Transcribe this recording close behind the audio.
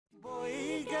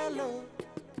গেল।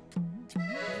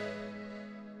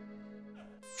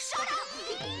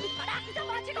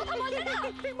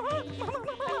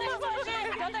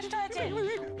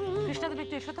 কৃষ্ণা, তুমি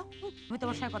একটু এসো তো, আমি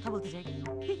তোমার সঙ্গে কথা বলতে চাই।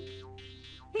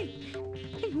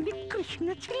 উনি কৃষ্ণ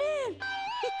ছিলেন?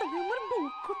 তবে আমার বউ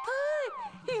কোথায়?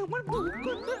 আমার বউ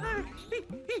কোথায়?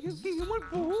 আমার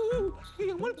বউ,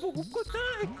 আমার বউ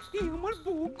কোথায়? আমার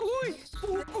বউ কই?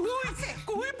 বউ কই?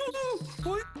 কই বউ?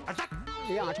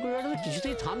 এই আটকুড়াটা তো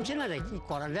কিছুতেই থামছে না রে, কি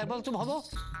করা যায় বলতো ভাবো।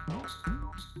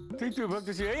 তুই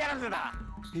বলতেছি এই আরাম দাদা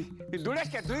দূরে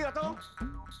কে তুই অত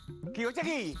কি হচ্ছে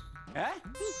কি? হ্যাঁ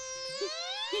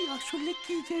আসলে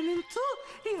কি জানেন তো,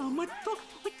 আমার তো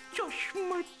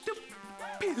চশমাটা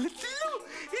ফেলে দিল,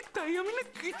 তাই আমি না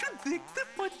কিছু দেখতে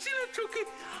পাচ্ছি না চোখে।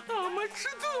 আমার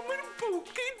শুধু আমার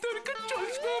বউকেই দরকার,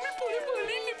 চশমা আমি পরে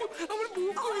পরে নেব। আমার বউ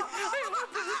কই?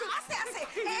 আস্তে আস্তে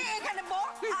এখানে বউ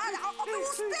আর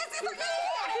বুঝতেছি তো কি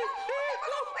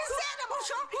সেটা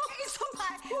বসো এই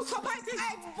সোফায় সোফায়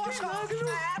আই বসো।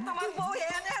 তোমার বউ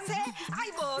এনে আছে,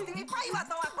 আইবো তুমি পাইবা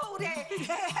তোমার বউ রে।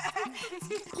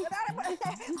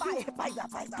 পাইবা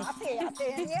পাইবা আছে আছে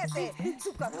নিয়েছে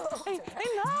চুপ করো।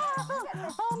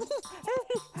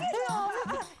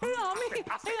 না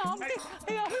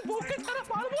আমি বউকে ছাড়া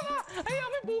পারবো না।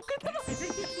 আমি বউকে ছাড়া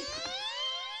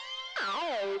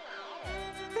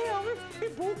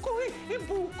বউ কই?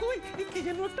 বউ কই? কি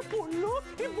যেন একটা পড়লো।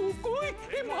 বউ কই?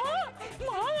 মা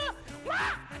মা মা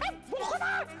বউ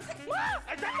কোথায়? মা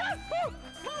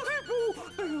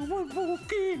আমার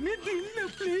বউকে এনে দিন না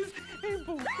প্লিজ।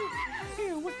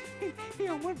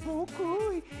 আমার বউ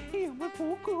কই? আমার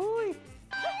বউ কই?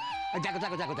 দেখো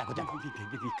দেখো দেখো দেখো দেখো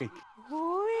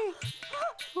ওই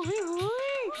ওই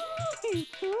ওই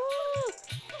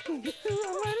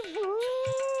আমার বউ,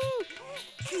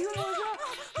 কি মজা।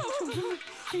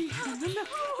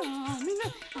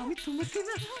 আমি তোমাকে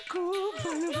না খুব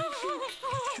ভালোবাসি।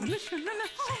 শোনো না,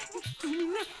 তুমি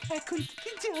না এখন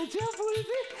থেকে যা যা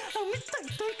বলবে আমি তাই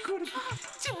তাই করবো।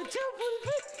 যা যা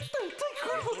বলবে তাই তাই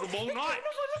করবো।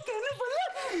 কেন বলো?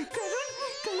 কারণ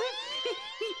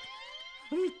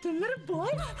আমি তোমার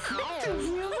বল,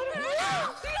 তুমি আমার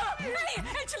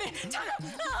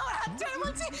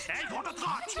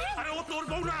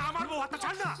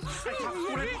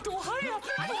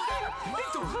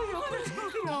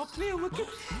আপনি আমাকে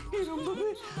এরকম ভাবে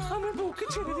আমার বউকে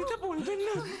ছেড়ে দিতে বলবেন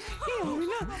না। আমি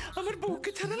না আমার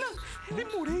বউকে ছাড়া না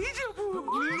মরেই যাবো।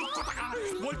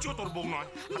 বলছো তোর বউ নয়,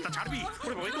 হাতটা ছাড়বি?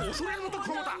 অসুরের মতো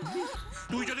ক্ষমতা।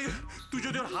 তুই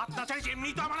যদি ওর হাত না ছাড়িস এমনি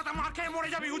তো আমার মার খেয়ে মরে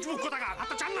যাবি। উজবুক কোথাকা,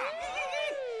 হাতটা ছাড় না।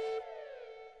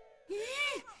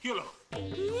 কি হলো?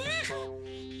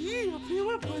 আপনি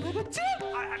আমার ভয় দেখাচ্ছেন?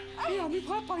 আমি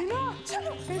ভয় পাই না।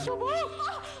 এসো বউ,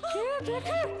 কে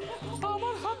দেখে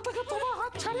আমার হাত থেকে তোমার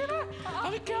হাত ছাড়িয়ে না।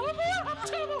 আমি কেন হাত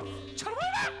ছাড়বো? ছাড়বো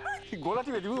না। গোলা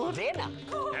টিপে দিব দে না।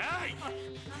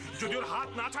 যদি ওর হাত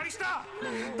না ছাড়িস না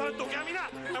তাহলে তোকে আমি না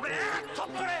তারপরে এক থপ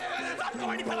করে দাঁত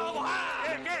কমানি ফেলা হবো।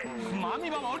 মামি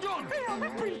বাবা অর্জুন, আমি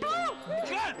পিন্টু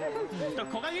তো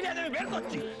খোকাগিরি আজ আমি বের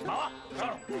করছি। বাবা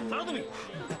সরো সরো তুমি।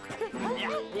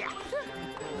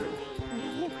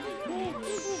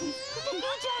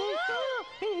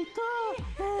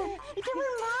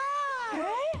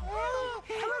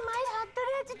 আমার মায়ের হাত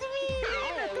ধরে আছে তুমি।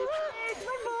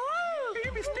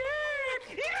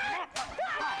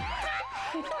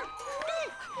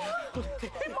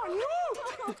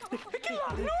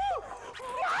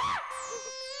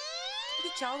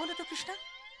 চাও বলে তো কৃষ্ণা,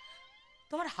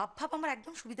 তোমার হাব ভাব আমার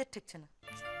একদম সুবিধার ঠেকছে না।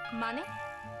 মানে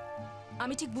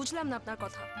আমি ঠিক বুঝলাম না আপনার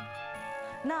কথা।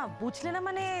 না বুঝলে না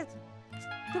মানে,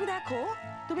 তুমি দেখো,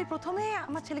 তুমি প্রথমে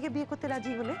আমার ছেলেকে বিয়ে করতে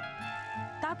রাজি হলে,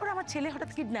 তারপর আমার ছেলে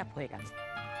হঠাৎ কিডন্যাপ হয়ে গেল,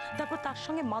 তারপর তার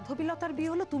সঙ্গে মাধবীলতার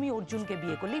বিয়ে হলো, তুমি অর্জুনকে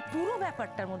বিয়ে করলে। এই পুরো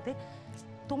ব্যাপারটার মধ্যে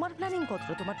তোমার প্ল্যানিং কত?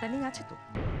 তোমার প্ল্যানিং আছে তো?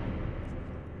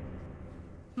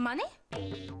 মানে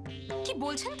কি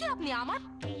বলছেন কি আপনি?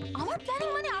 আমার প্ল্যানিং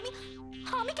মানে আমি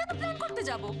কেন প্ল্যান করতে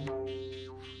যাব?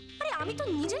 আরে আমি তো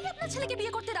নিজেই আপনার ছেলেকে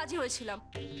বিয়ে করতে রাজি হয়েছিলাম,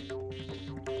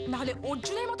 নাহলে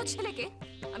অর্জুনের মতো ছেলেকে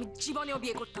আমি জীবনেও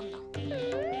বিয়ে করতাম না।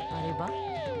 আরে বাহ,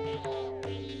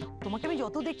 তোমাকে আমি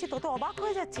যত দেখছি তত অবাক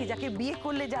হয়ে যাচ্ছি। যাকে বিয়ে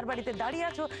করলে, যার বাড়িতে দাঁড়িয়ে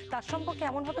আছো, তার সম্পর্কে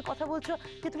এমন ভাবে কথা বলছো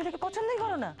যে তুমি তাকে পছন্দই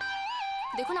করো না।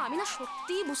 দেখুন, আমি না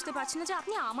সত্যিই বুঝতে পারছি না যে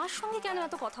আপনি আমার সঙ্গে কেন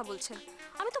এত কথা বলছেন।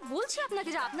 আমি তো বলছি আপনাকে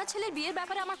যে আপনার ছেলের বিয়ের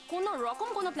ব্যাপারে আমার কোনো রকম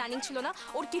কোনো প্ল্যানিং ছিল না,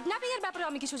 ওর কিডন্যাপিং এর ব্যাপারে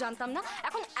আমি কিছু জানতাম না।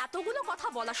 এখন এতগুলো কথা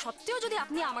বলা সত্ত্বেও যদি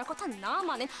আপনি আমার কথা না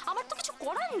মানেন, আমার তো কিছু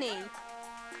করার নেই।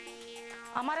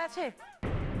 আমার আছে,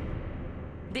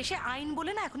 দেশে আইন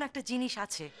বলে না এখন একটা জিনিস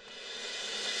আছে।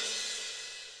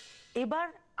 এবার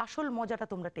আসল মজাটা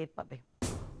তোমরা টের পাবে।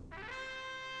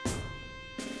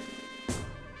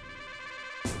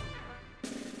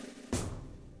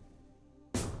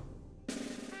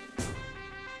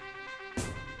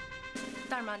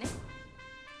 তার মানে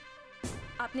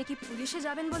আপনি কি পুলিশে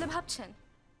যাবেন বলে ভাবছেন?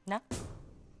 না,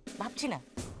 ভাবছি না,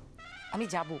 আমি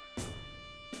যাব।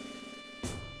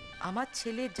 আমার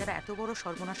ছেলে যারা এত বড়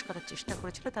সর্বনাশ করার চেষ্টা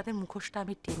করেছিল তাদের মুখোশটা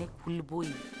আমি টেনে খুলবই,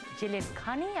 জেলের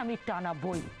ঘানি আমি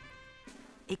টানাবই,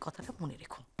 এই কথাটা মনে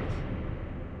রেখো।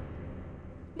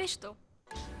 বেশ তো,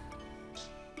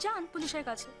 যান পুলিশের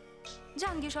কাছে,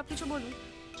 যান গিয়ে সবকিছু বলুন।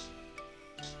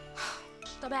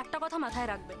 তবে একটা কথা মাথায়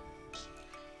রাখবেন,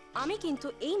 আমি কিন্তু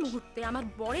এই মুহূর্তে আমার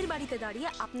বরের বাড়িতে দাঁড়িয়ে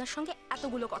আপনার সঙ্গে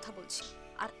এতগুলো কথা বলছি,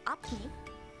 আর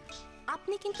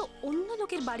আপনি কিন্তু অন্য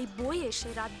লোকের বাড়ি বয়ে এসে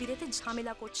রাত বিরেতে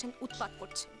ঝামেলা করছেন, উৎপাত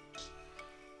করছেন।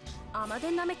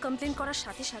 আমাদের নামে কমপ্লেন করার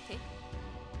সাথে সাথে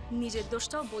নিজের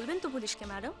দোষটাও বলবেন তো পুলিশকে,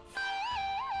 ম্যাডাম?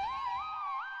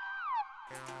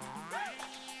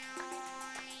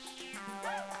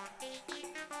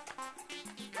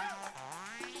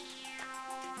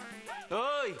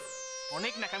 ওই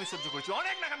অনেক নাকামি সহ্য করেছি,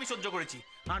 অনেক নাকামি সহ্য করেছি,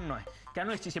 আর নয়। কেন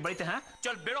এসেছিস সে বাড়িতে? হ্যাঁ,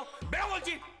 চল বেরো, বেরো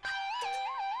বলছি।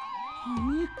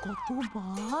 আমি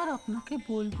কতবার আপনাকে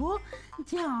বলবো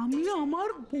যে আমি আমার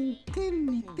বউকে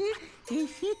নিতে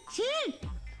এসেছি,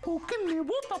 ওকে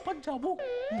নেবো তারপর যাবো।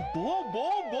 বউ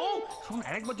বউ বউ, শোন,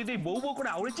 আরেকবার যদি বউ বউ করে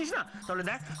আউড়েছিস না, তাহলে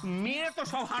দেখ মেয়ে তো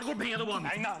সব হাড়গোড় ভেঙে দেবো আমি।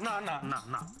 না না না না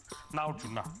না না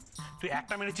অর্জুন, না, তুই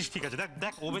একটা মেরেছিস ঠিক আছে, দেখ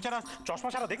দেখ ও বেচারা চশমা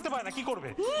ছাড়া দেখতে পায় না, কি করবে?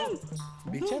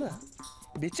 বেচারা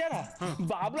বেচারা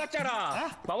বাবলা চারা,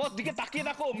 বাবার দিকে তাকিয়ে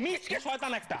দেখো, মিচকে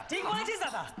শয়তান একটা। ঠিক বলেছিস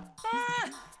দাদা,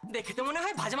 দেখে তো মনে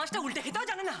হয় ভাজা মাছটা উল্টে খেতেও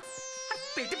জানে না, আর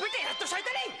পেটে পেটে এত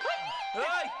শয়তানি।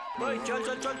 ওই ওই চল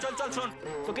চল চল চল চল, শোন,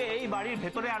 তোকে এই বাড়ির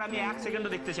ভেতরে আর আমি এক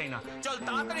সেকেন্ডও দেখতে চাই না। চল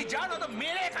তাড়াতাড়ি যা, না তো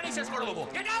মেরে এখানেই শেষ করে দেবো।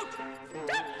 Get out.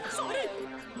 Sorry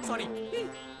sorry.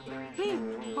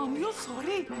 আমিও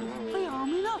সরি,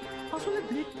 আমি না আসলে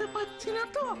দেখতে পাচ্ছি না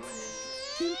তো,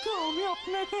 কিন্তু আমি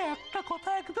আপনাকে একটা কথা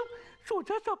একদম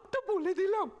সোজা সাপটা বলে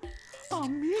দিলাম,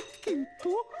 আমি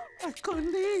কিন্তু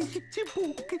এখানে এসেছি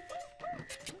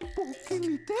বউকে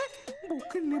নিতে,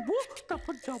 বউকে নেব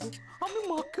তারপর যাব। আমি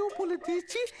মাকেও বলে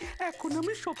দিয়েছি এখন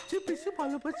আমি সবচেয়ে বেশি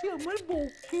ভালোবাসি আমার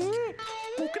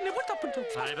বউকে নেব তারপর যাবো।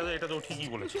 এটা তো ঠিকই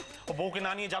বলেছে, ও বউকে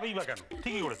না নিয়ে যাবেই বা কেন?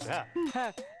 ঠিকই করেছে। হ্যাঁ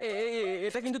হ্যাঁ,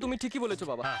 এটা কিন্তু তুমি ঠিকই বলেছো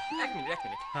বাবা। এক মিনিট।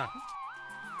 হ্যাঁ,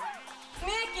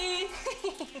 মেকি,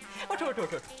 ওঠো ওঠো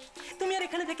ওঠো। তুমি আর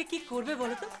এখানে থেকে কি করবে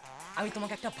বলো তো? আমি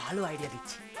তোমাকে একটা ভালো আইডিয়া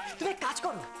দিচ্ছি। তুমি এক কাজ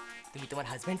করো, তুমি তোমার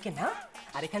হাজবেন্ডকে নাও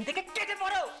আর এখান থেকে কেটে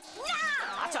পড়ো।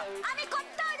 আচ্ছা, আমি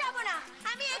কোথাও যাব না,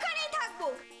 আমি এখানেই থাকবো।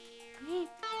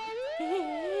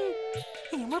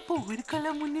 আমার বউয়ের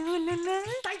গলা মনে হলো না?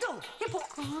 তাই তো,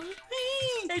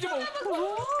 এই যে বউ,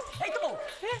 এই তো বউ,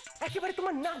 একেবারে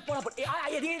তোমার নাক বরাবর,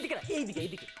 এইদিকে না, এইদিকে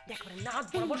একেবারে নাক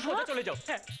বরাবর সোজা চলে যাও।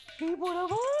 হ্যাঁ, এই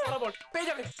বরাবর পেয়ে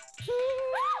যাবে।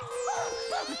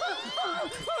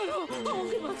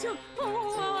 আমাকে বাঁচাও,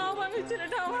 আমার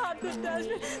ছেলেটা আমার হাত ধরতে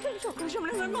আসবে, সকাল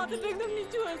সামনে আমার মাথাটা একদম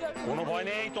নিচু হয়ে যাবে। কোনো ভয়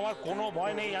নেই, তোমার কোনো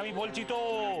ভয় নেই, আমি বলছি তো।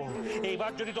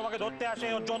 এইবার যদি তোমাকে ধরতে আসে,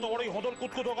 ওর যত বড়ই হোদল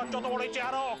কুতকুত হোক আর যত বড়ই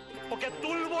চেহারা হোক, ওকে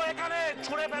তুলবো এখানে,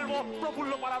 ছুঁড়ে ফেলবো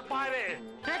প্রফুল্ল পাড়ার বাইরে।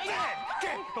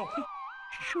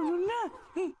 শুনুন না,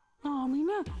 আমি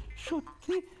না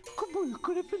সত্যি খুব ভুল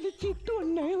করে ফেলেছি, একটু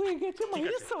অন্যায় হয়ে গেছে,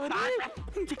 মায়ের সরি।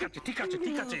 ঠিক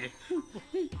আছে।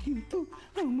 কিন্তু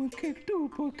আমাকে একটু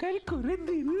উপকার করে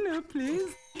দিন না প্লিজ।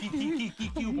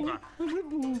 কি উপকার?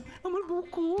 আমার বউ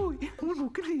কই? আমার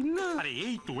বউকে দিন না। আরে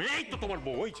এই তো তোমার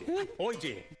বউ, ওই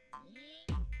যে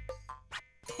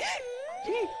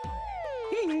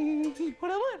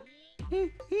বরাবর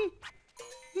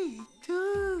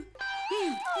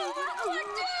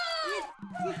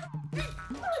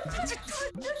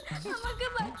আমাকে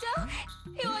বাঁচাও,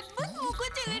 এই অদ্ভুত মুখো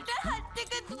ছেলেটার হাত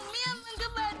থেকে তুমি আমাকে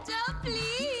বাঁচাও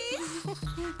প্লিজ।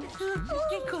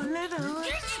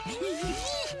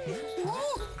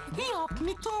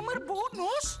 আপনি তো আমার বউ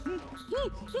নোস,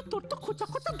 তোর তো খোঁচা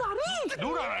খোঁচা দাঁড়ি।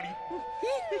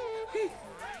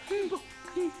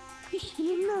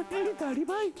 শুনুন না দাড়ি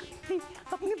ভাই,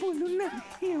 আপনি বলুন না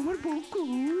আমার বউ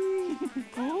কই?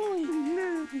 না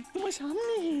তোমার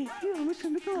সামনে, আমার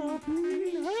সামনে তো আপনি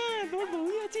না, তোমার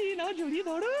বউই আছি না, জড়িয়ে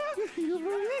ধরো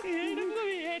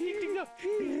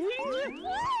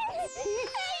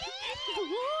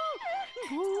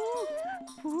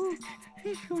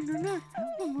শোনো না,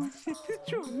 আমার সাথে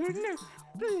চলো না।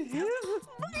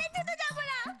 যাবো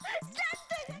না,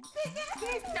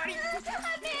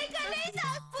 আমি এখানেই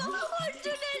থাকবো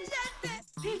অর্জুনের সাথে।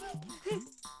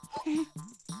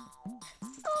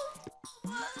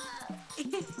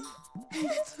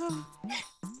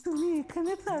 তুমি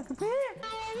এখানে থাকবে?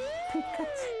 ঠিক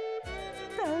আছে,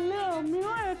 তাহলে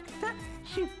আমিও একটা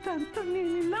সিদ্ধান্ত নিয়ে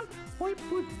নিলাম ওই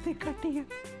বুদ্ধি কাটিয়ে।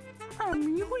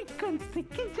 আমি ওইখান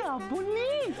থেকে যাবো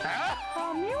নি,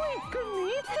 আমি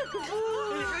ওইখানেই থাকবো।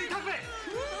 থাকবে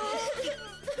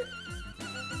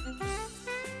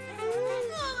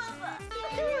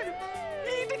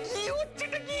এটা কি হচ্ছে?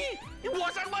 এটা কি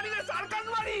বসার বাড়ি না সার্কাস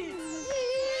বাড়ি?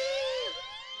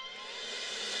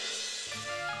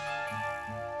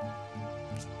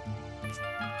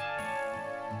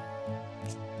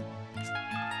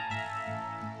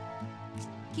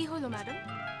 কি হলো ম্যাডাম,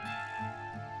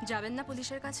 যাবেন না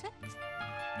পুলিশের কাছে?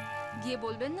 গিয়ে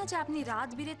বলবেন না যে আপনি রাত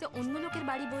বিরেতে অন্য লোকের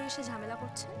বাড়ি বয়ে এসে ঝামেলা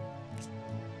করছেন?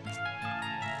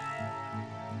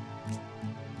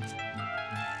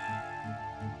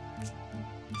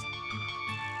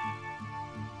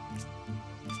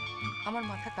 আমার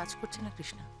মাথা কাজ করছে না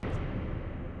কৃষ্ণা,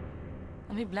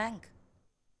 আমি ব্ল্যাঙ্ক।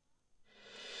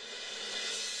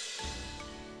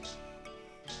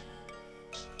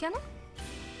 কেন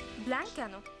ব্ল্যাঙ্ক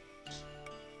কেন?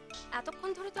 এতক্ষণ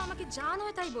ধরে তো আমাকে যা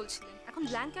নয় তাই বলছিলেন, এখন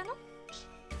ব্ল্যাঙ্ক কেন?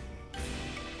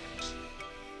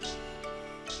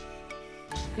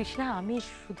 কৃষ্ণা, আমি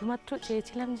শুধুমাত্র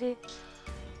চেয়েছিলাম যে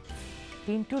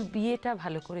পিন্টুর বিয়েটা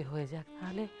ভালো করে হয়ে যাক,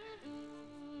 তাহলে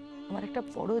আমার একটা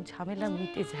বড় ঝামেলা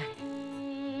মিটে যায়।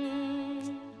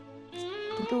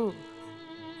 কিন্তু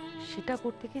সেটা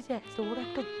করতে গিয়ে যে এত বড়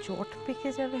একটা জট পেকে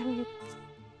যাবে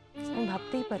আমি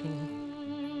ভাবতেই পারিনি।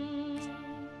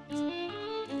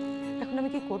 এখন আমি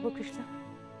কি করবো কৃষ্ণা?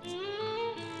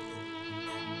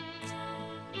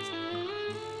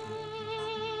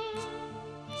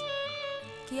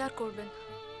 কি আর করবেন,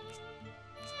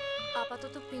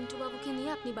 আপাতত পিন্টু বাবুকে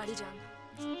নিয়ে আপনি বাড়ি যান।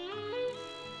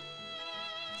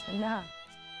 না,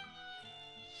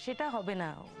 সেটা হবে না।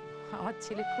 আমার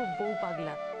ছেলে খুব বউ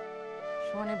পাগলা,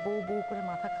 সমানে বউ বউ করে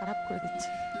মাথা খারাপ করে দিচ্ছে।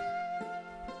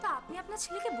 তা আপনি আপনার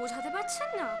ছেলেকে বোঝাতে পারছেন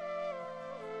না?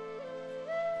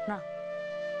 না,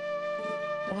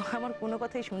 ও আমার কোনো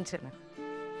কথাই শুনছে না।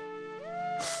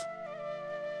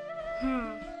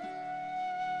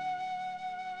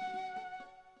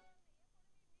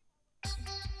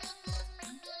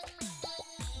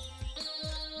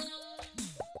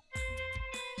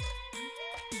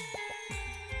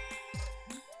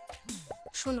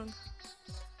 শুনুন,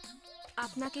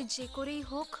 আপনাকে যে করেই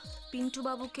হোক পিন্টু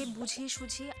বাবুকে বুঝিয়ে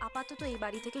সুঝিয়ে আপাতত এই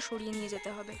বাড়ি থেকে সরিয়ে নিয়ে যেতে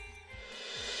হবে।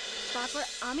 তারপর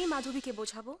আমি মাধবীকে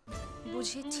বোঝাবো,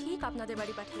 বুঝিয়ে ঠিক আপনাদের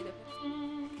বাড়ি পাঠিয়ে দেবো।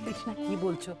 কৃষ্ণা, কি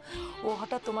বলছো? ও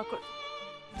হঠাৎ তোমাকে...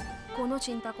 কোনো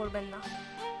চিন্তা করবেন না,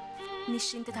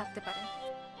 নিশ্চিন্তে থাকতে পারেন।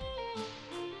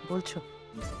 বলছো?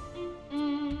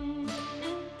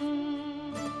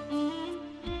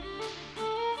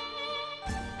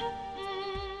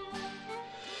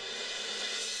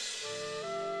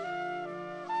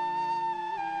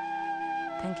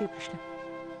 Thank you Krishna.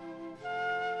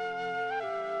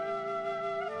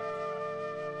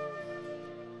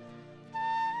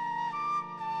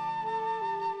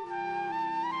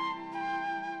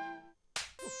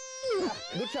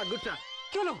 Good shot, good shot.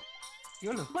 কি হলো? কি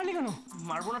হলো? মারলি কেন?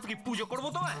 মারবো না তো কি, পুজো করবো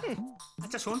তোমায়?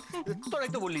 আচ্ছা শোন, তোরাই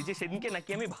তো বললি যে সেদিনকে নাকি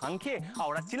আমি ভাং খেয়ে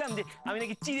আওড়াচ্ছিলাম যে আমি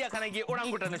নাকি চিড়িয়াখানায় গিয়ে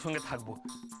ওরাঙ্গুটানের সঙ্গে থাকবো।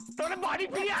 তোরা বাড়ি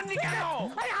ফিরিয়ে আনলি কেন?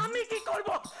 আরে আমি কি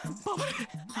করবো?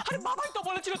 আরে বাবাই তো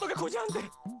বলেছিল তোকে খুঁজে আনতে।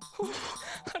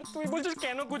 আর তুই বলছিস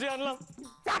কেন খুঁজে আনলাম?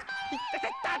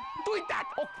 তুই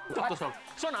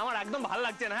শোন, আমার একদম ভালো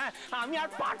লাগছে না। হ্যাঁ, আমি আর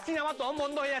পারছি না, আমার দম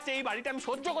বন্ধ হয়ে যাচ্ছে। এই বাড়িটা আমি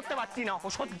সহ্য করতে পারছি না,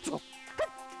 অসহ্য।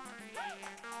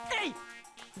 এই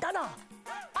দাদা,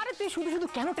 আরে তুই শুধু শুধু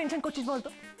কেন টেনশন করছিস বলতো?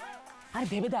 আরে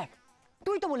ভেবে দেখ,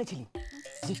 তুই তো বলেছিলি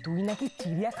যে তুই নাকি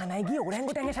চিড়িয়াখানায় গিয়ে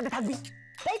ওরাঙ্গুটানের সাথে থাকবি,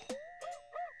 তাই?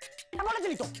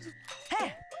 বলেছিলি তো। হ্যাঁ,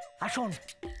 আর শোন,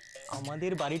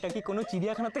 আমাদের বাড়িটা কি কোনো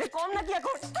চিড়িয়াখানা থেকে কম নাকি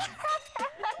এখন?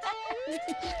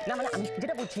 না মানে আমি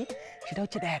যেটা বলছি সেটা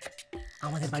হচ্ছে, দেখ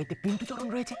আমাদের বাড়িতে পিন্টু চরণ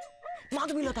রয়েছে,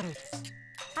 মাধবীলতা রয়েছে।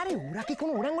 আরে ওরা কি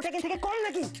কোনো ওরাঙ্গুটান থেকে কম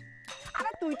নাকি?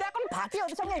 আরে তুই তো এখন ভাতি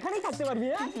ওদের সঙ্গে এখানেই থাকতে পারবি।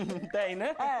 তাই না?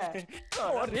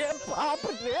 ওরে বাপ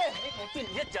রে,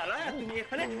 তুমি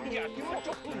এখানে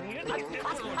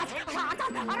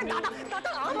আরে দাদা দাদা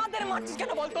আমাদের মারছিস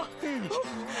কেন বলতো?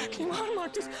 কি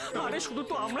মারছিস? আরে শুধু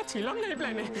তো আমরা ছিলাম না এই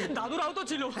প্ল্যানে, দাদুরাও তো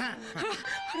ছিল।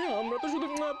 আরে আমরা তো শুধু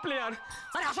প্লেয়ার।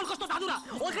 আরে আসল কষ্ট দাদুরা,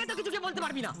 ওখানে তো কিছু বলতে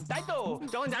পারবি না। তাই তো,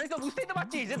 যখন জানিস তো বুঝতেই তো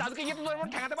পারছিস যে দাদুকে গিয়ে তো তোর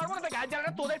মনে ঠেকাতে পারবো না, তাই গায়ের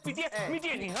জ্বালাটা তোদের পিটিয়ে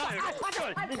মিটিয়ে নি।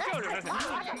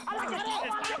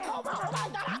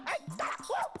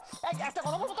 একটা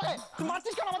কথা বলবো তোকে, তুই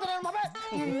মারছিস কেন আমাদের এরকম ভাবে?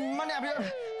 মানে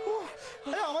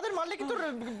আমাদের মারলে কিন্তু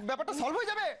ব্যাপারটা সলভ হয়ে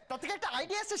যাবে। তার থেকে একটা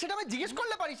আইডিয়া এসছে, সেটা আমি জিজ্ঞেস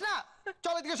করলে পারিস না?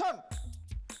 চল এদিকে শোন,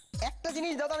 একটা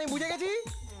জিনিস দাদা আমি বুঝে গেছি,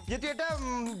 যে তুই এটা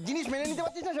জিনিস মেনে নিতে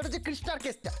পারছিস না, সেটা হচ্ছে কৃষ্ণার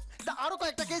কেসটা। তা আরো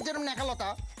কয়েকটা কেস, যেরকম নেকালতা,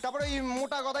 তারপরে ওই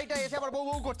মোটা গদাইটা এসে আবার বউ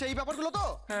বউ করছে, এই ব্যাপারগুলো তো।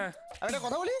 হ্যাঁ, আমি একটা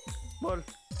কথা বলি, বল।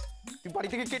 তুই বাড়ি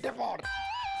থেকে কেটে পড়।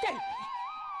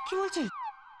 কি বলছিস?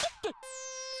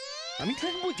 আমি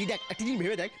ঠিক বলছি, দেখ একটা জিনিস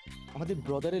ভেবে দেখ, আমাদের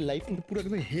ব্রাদারের লাইফ কিন্তু পুরো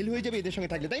একদম হেল হয়ে যাবে এদের সঙ্গে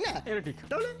থাকলে, তাই না? এটা ঠিক।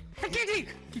 তাহলে কি ঠিক?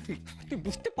 তুই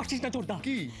বুঝতে পারছিস না চোরদা?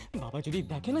 কি? বাবা যদি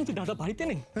দেখে না যে দাদা বাড়িতে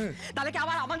নেই, তাহলে কি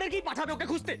আবার আমাদেরকেই পাঠাবে ওকে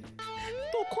খুঁজতে?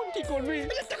 তখন কি করবি?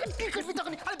 তখন কি করবি?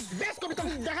 তখন আরে বেশ করবি,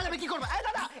 তখন দেখা যাবে কি করবে। এই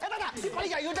দাদা তুই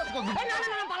পালিয়ে যাই, ওটা করবি। না না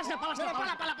না, পালাস না, পালাস না,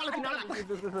 পালা পালা পালা তুই পালা।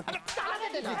 আরে তালা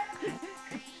দে না।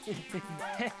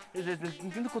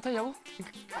 কিন্তু কোথায় যাবো?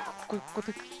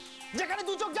 কোথায়? যেখানে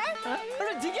দু চোখ যায়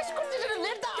ওটা জিজ্ঞেস করছিস,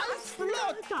 let the ice flow,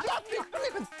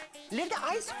 let the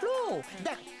ice flow.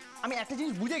 দেখ আমি একটা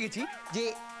জিনিস বুঝে গেছি যে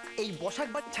এই বসাক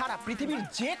বাড়ি ছাড়া পৃথিবীর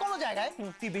যে কোনো জায়গায়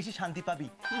তুই বেশি শান্তি পাবি,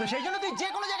 তো সেই জন্য তুই যে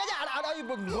কোনো জায়গায় যা। আর ওই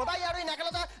গোদাই আর ওই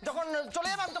নাকালতা যখন চলে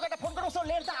যাবে আমি তোকে একটা ফোন করবো,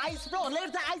 let the ice flow, let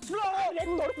the ice flow.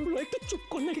 একটু চুপ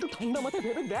কর না, একটু ঠান্ডা মাথায়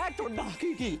ভেবে দেখ চোরদা।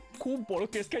 কি খুব বড়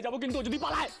কেস খেয়ে যাবো কিন্তু ও যদি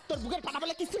পালায়। তোর বুকের পাটা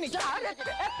বলে কিছু নেই।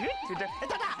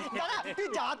 দাদা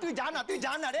তুই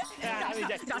যা না রে।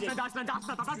 যাস না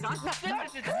দাদা, যাস না।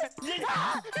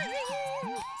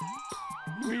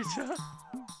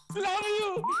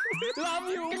 Love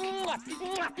you.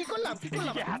 কি করলাম?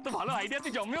 এত ভালো আইডিয়া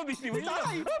তুই জন্মেও দিসনি,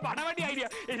 বুঝলি? ফাটাফাটি আইডিয়া।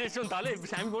 শোন তাহলে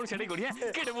আমি বলুন সেটাই করি। হ্যাঁ,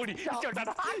 কেটে পড়ি। চল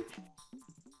টাটা।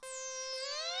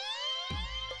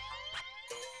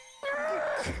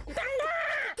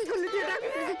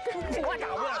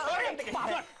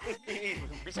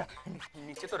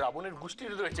 নিচে তো রাবণের গোষ্ঠী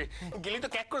রয়েছে, গেলি তো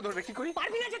ক্যাক করে ধরবে। কি করি?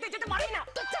 পারবি না, যেতে পারি না।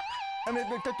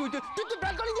 তুই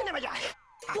ব্যালকনি দিয়ে নেমে যা।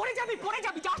 পড়ে যাবি,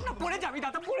 যাস না, পড়ে যাবি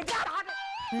দাদা, পড়ে যা।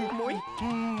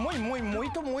 মই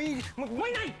তো মই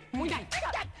নাই।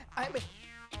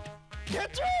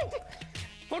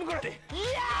 ফোন করে দে।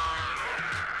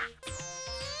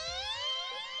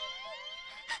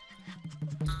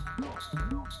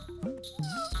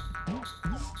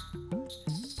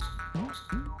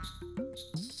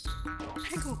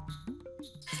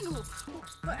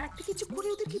 একটা কিছু করে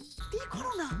ওদেরকে দিয়ে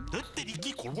করো না।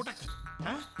 কি করবোটা কি?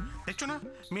 হ্যাঁ দেখছো না,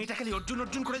 মেয়েটা খালি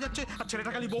অর্জুন করে যাচ্ছে আর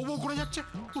ছেলেটা খালি বউ করে যাচ্ছে।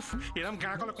 উফ, এরম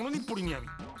গাঁ কলা কোনোদিন পড়িনি আমি।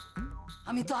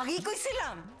 আমি তো আগেই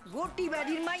কইছিলাম গোটি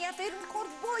বাড়ির মাইয়া তো এরকম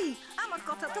করবই। আমার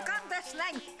কথা তো কান দাস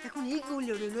নাই। এখন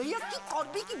এইগুলো লইয়া কি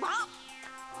করবি কি ভাব?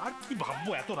 আর কি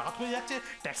ভাববো, এত রাত হয়ে যাচ্ছে,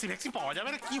 ট্যাক্সি ফ্যাক্সি পাওয়া যাবে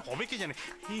না, কি হবে কে জানে।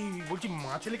 এই বলছি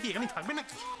মা ছেলে কি এখানে থাকবে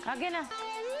নাকি? আগে না,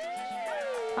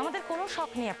 আমাদের কোনো শখ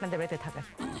নেই আপনাদের বাড়িতে থাকার।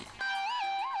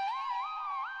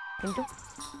 কিন্তু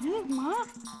মা,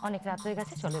 অনেক রাত হয়ে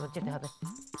গেছে, চলে যেতে হবে।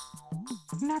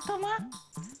 না তো মা,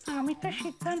 আমি তো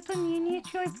সিদ্ধান্ত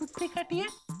নিয়েছি ওই বুদ্ধি কাটিয়ে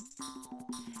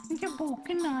যে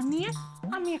বউকে না নিয়ে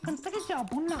আমি এখান থেকে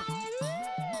যাব না।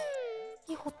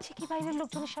 কি হচ্ছে কি বাইরের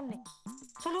লোকজনের সামনে?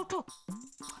 চলো ওঠো।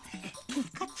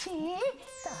 ঠিক আছে,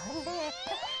 তাহলে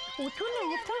একটা ওঠো না।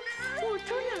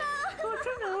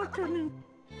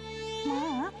 মা,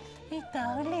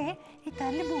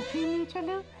 তাহলে বউকে নিয়ে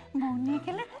চলো। বউ নিয়ে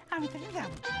গেলে আমি তাহলে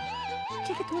যাবো।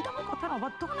 ঠিক আছে, তুমি তো আমার কথা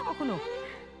অবাধ্য না কখনো।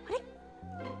 আরে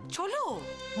চলো।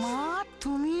 মা,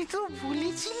 তুমি তো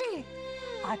বলেছিলে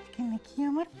আজকে নাকি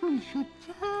আমার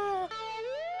ফুলসজ্জা,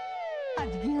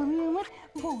 আজকে আমি আমার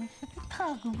বউয়ের সাথে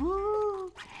থাকবো।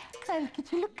 কালকে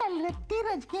ছিল কাল রাত্রের,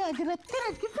 আজ রাত্রের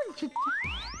ফুলসজ্জা।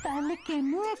 তাহলে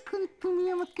কেন এখন তুমি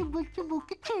আমাকে বলছো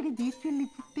বউকে ছেড়ে দিয়ে চলে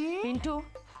যেতে? পিন্টু,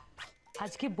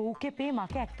 আজকে বউকে পেয়ে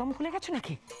মাকে একদম ভুলে গেছো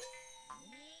নাকি?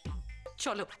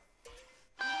 চলো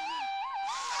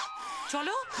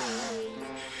চলো।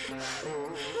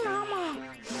 না মা,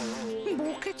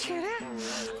 বউকে ছেড়ে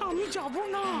আমি যাব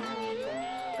না।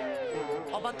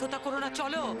 অবাধ্যতা করো না,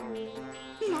 চলো।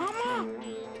 না মা,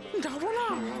 যাব না।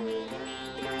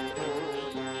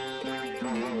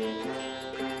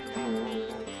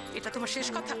 এটা তোমার শেষ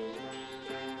কথা?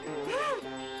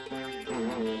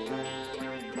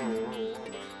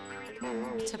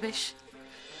 আচ্ছা বেশ,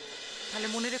 তাহলে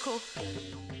মনে রেখো,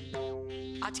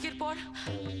 আজকের পর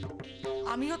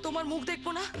আমিও তোমার মুখ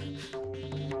দেখবো না,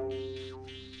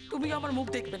 তুমিও আমার মুখ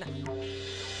দেখবে না।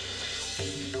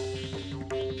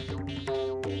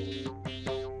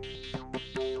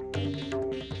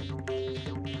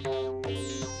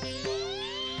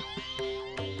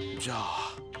 যা,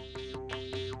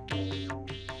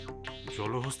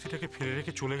 জলহস্তিটাকে ফেলে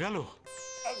রেখে চলে গেল।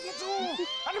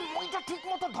 আরে মইটা ঠিক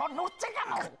মতো ধর, নড়ছে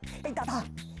কেন? এই দাদা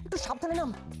একটু সাবধানে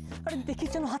নাম। আরে দেখিস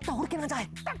যেন হাতটা হড়কে না যায়।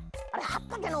 আরে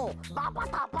হাতটা কেন?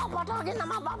 বাবাটা আগে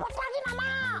নামা, বাবাটা আগে নামা।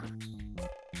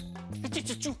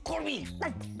 চুপ করবি?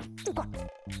 চুপ কর।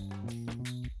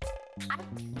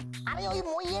 আরে ওই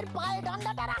মইয়ের পায়ে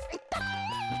ডান্ডাটা রাখ।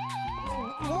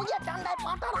 মইয়ের ডান্ডায়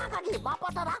পাটা রাখ আগে,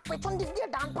 বাপাটা রাখ পেছন দিক দিয়ে,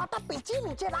 ডান পাটা পেঁচিয়ে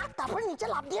নিচে রাখ, তারপরে নিচে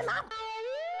লাফ দিয়ে নাম।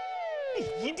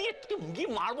 ইডিয়েট, তুই মুগি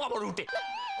মারবো আবার উঠে।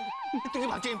 তুই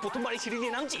ভাবছি আমি প্রথমবারই সিঁড়ি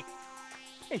দিয়ে নামছি?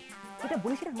 এই এটা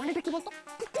বলিস না, মানেটা কি বলতো?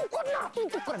 তুই চুপ কর না, তুই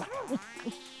চুপ কর না।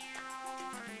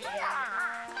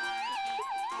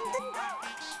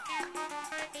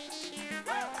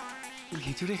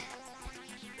 ঘিচুরে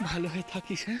ভালো হয়ে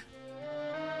থাকিস। হ্যাঁ,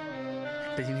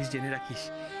 একটা জিনিস জেনে রাখিস,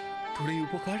 তোর এই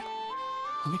উপকার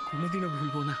আমি কোনোদিনও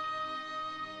ভুলবো না।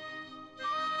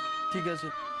 ঠিক আছে,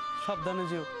 সাবধানে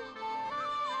যেও।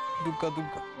 দুগ্গা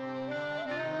দুগ্গা,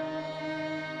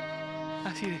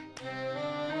 আসি রে।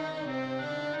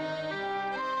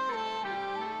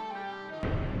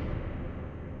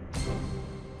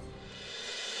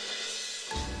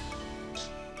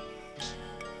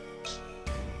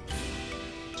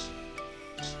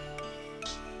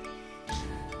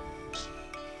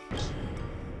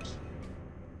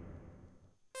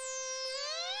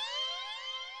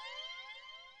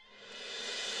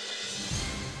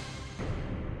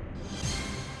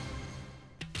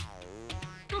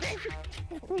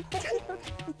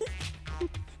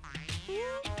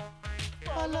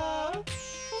 পালা